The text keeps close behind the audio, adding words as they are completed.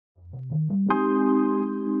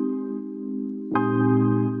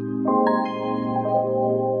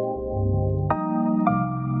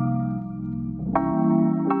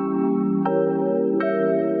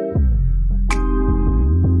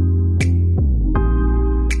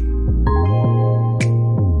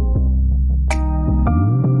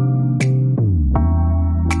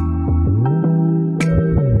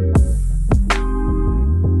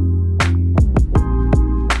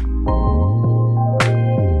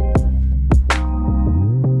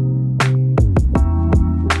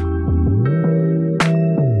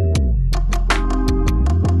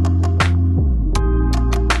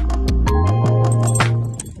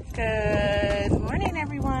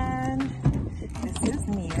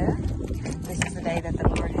here. This is the day that the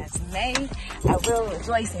Lord has made. I will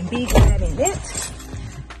rejoice and be glad in it.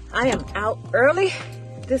 I am out early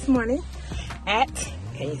this morning at,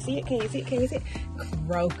 can you see it?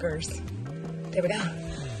 Kroger's. There we go.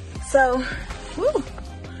 So,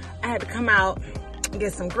 I had to come out and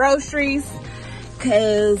get some groceries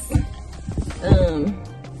because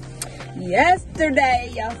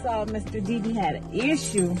yesterday y'all saw Mr. DB had an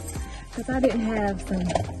issue because I didn't have some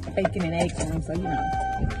bacon and eggs on, so made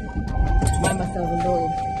myself a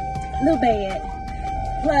little bad.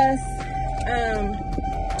 Plus,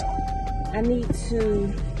 I need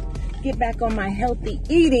to get back on my healthy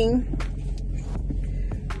eating.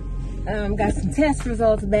 Got some test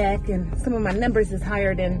results back, and some of my numbers is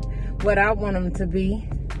higher than what I want them to be.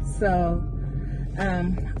 So,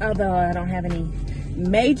 although I don't have any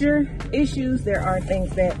major issues, there are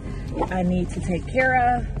things that I need to take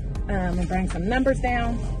care of and bring some numbers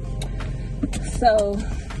down. So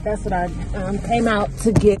that's what I came out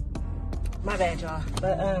to get. My bad, y'all.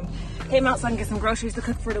 But came out so I can get some groceries to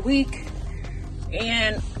cook for the week.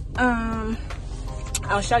 And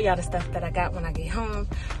I'll show y'all the stuff that I got when I get home.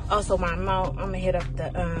 Also, I'm gonna hit up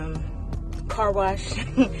the car wash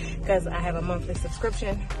because I have a monthly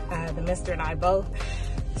subscription, the Mr. and I both.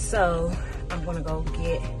 So I'm gonna go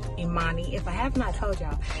get Imani. If I have not told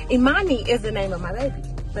y'all, Imani is the name of my baby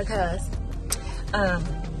because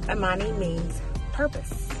Imani means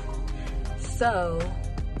purpose. So,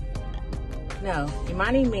 no,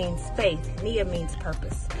 Imani means faith. Nia means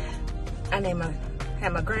purpose. I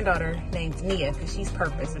had my granddaughter named Nia because she's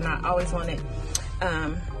purpose, and I always wanted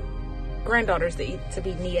granddaughters to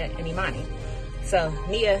be Nia and Imani. So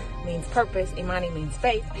Nia means purpose, Imani means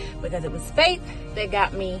faith, because it was faith that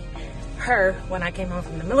got me her when I came home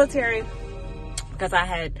from the military, because I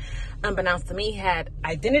had, unbeknownst to me, had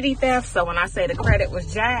identity theft. So when I say the credit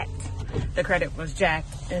was jacked,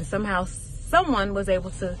 and somehow someone was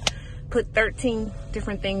able to put 13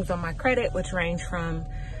 different things on my credit, which range from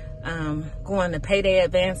going to payday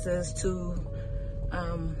advances to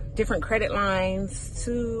different credit lines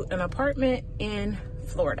to an apartment in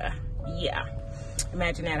Florida. Yeah,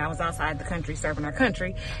 imagine that. I was outside the country serving our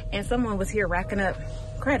country, and someone was here racking up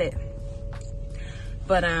credit.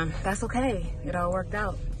 But that's okay. It all worked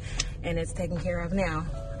out, and it's taken care of now.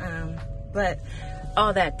 But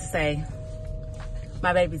all that to say,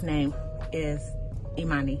 my baby's name is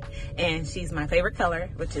Imani, and she's my favorite color,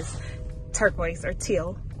 which is turquoise or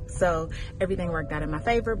teal. So everything worked out in my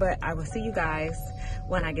favor, but I will see you guys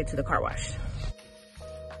when I get to the car wash.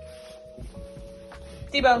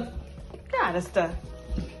 DEBO, get out of stuff.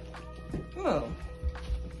 Oh,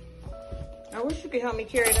 I wish you could help me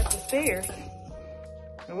carry it up the stairs.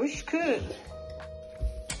 I wish you could.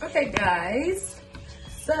 Okay, guys.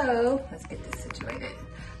 So let's get this situated.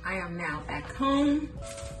 I am now back home.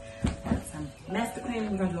 Got some mess to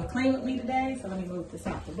clean. We're gonna do a clean with me today. So let me move this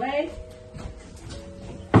out the way.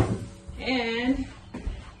 And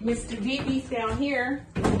Mr. DB's down here.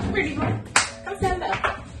 Where'd you go? Come stand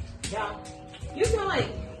up. Y'all, you smell like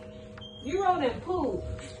you rolled in pool.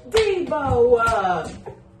 DEBO,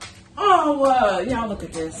 y'all look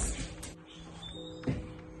at this.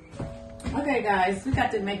 Okay, guys, we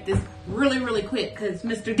got to make this really, really quick because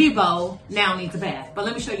Mr. DEBO now needs a bath. But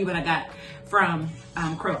let me show you what I got from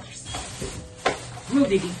Kroger's. Move,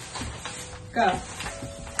 DB. Go.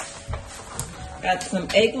 Got some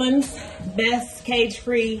Eggland's Best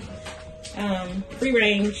cage-free,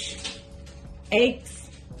 free-range eggs,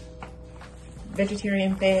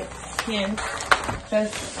 vegetarian fed hens.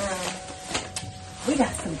 We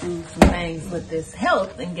got to do some things with this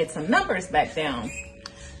health and get some numbers back down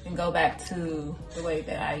and go back to the way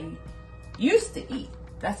that I used to eat.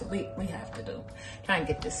 That's what we have to do. Try and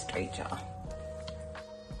get this straight, y'all.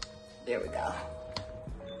 There we go.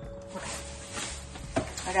 Okay.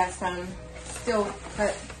 I got some still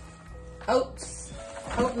cut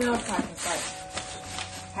oatmeal, so I can start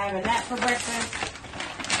having that for breakfast.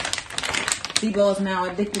 DEBO is now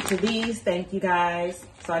addicted to these. Thank you, guys.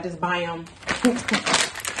 So I just buy them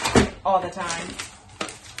all the time.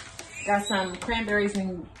 Got some cranberries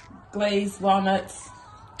and glazed walnuts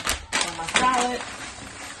on my salad.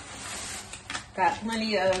 Got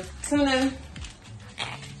plenty of tuna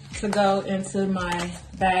to go into my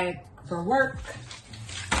bag for work,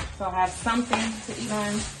 so I'll have something to eat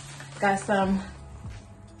on. Got some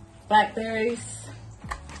blackberries.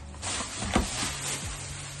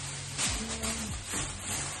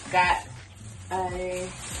 Got a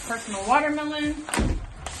personal watermelon.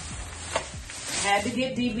 Had to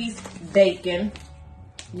get DB's bacon.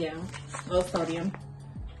 Yeah, low sodium.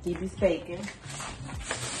 DB's bacon.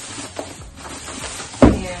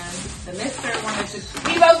 And the mister wanted Mr.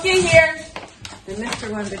 DEBO He here. The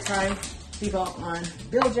Mr. wanted to try DEBO on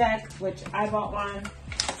Bill Jack, which I bought one.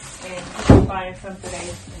 And he's buying some today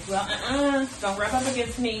as well. Don't rub up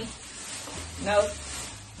against me. Nope.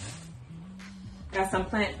 Got some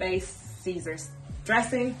plant-based Caesar's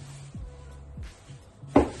dressing.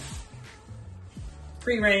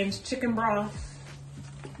 Free-range chicken broth.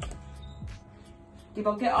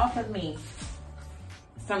 DEBO, get off of me.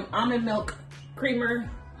 Some almond milk creamer.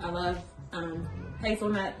 I love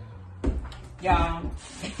hazelnut. Y'all,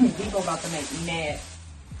 DEBO about to make me mad.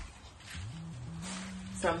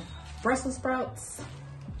 Some Brussels sprouts.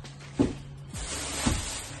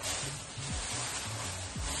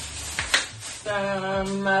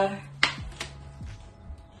 Some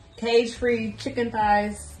cage-free chicken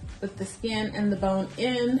thighs with the skin and the bone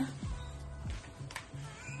in.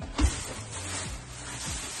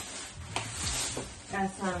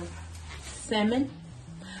 Got some salmon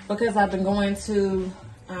because I've been going to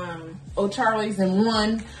O'Charlie's, and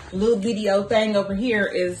one little video thing over here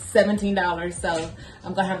is $17. So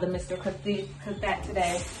I'm gonna have the Mr. cook that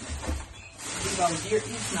today. You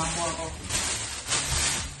smell horrible.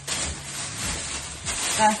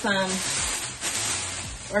 Got some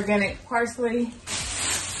organic parsley,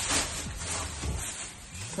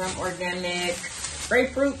 some organic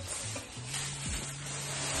grapefruit,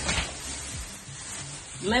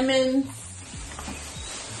 lemons,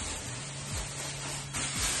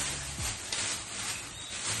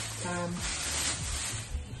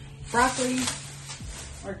 broccoli,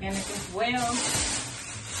 organic as well.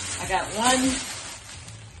 I got one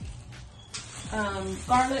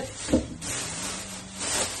garlic,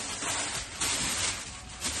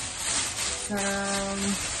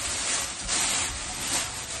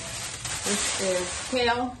 this is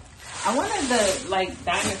kale. I wanted the like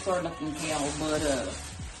dinosaur looking kale, but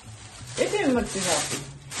it didn't look too healthy.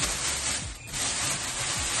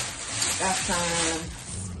 Got some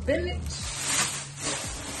spinach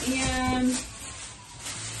and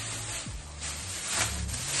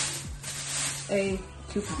a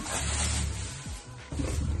cucumber.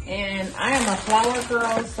 And I am a flour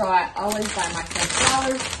girl, so I always buy myself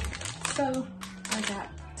flowers. So I got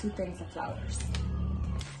 2 things of flowers.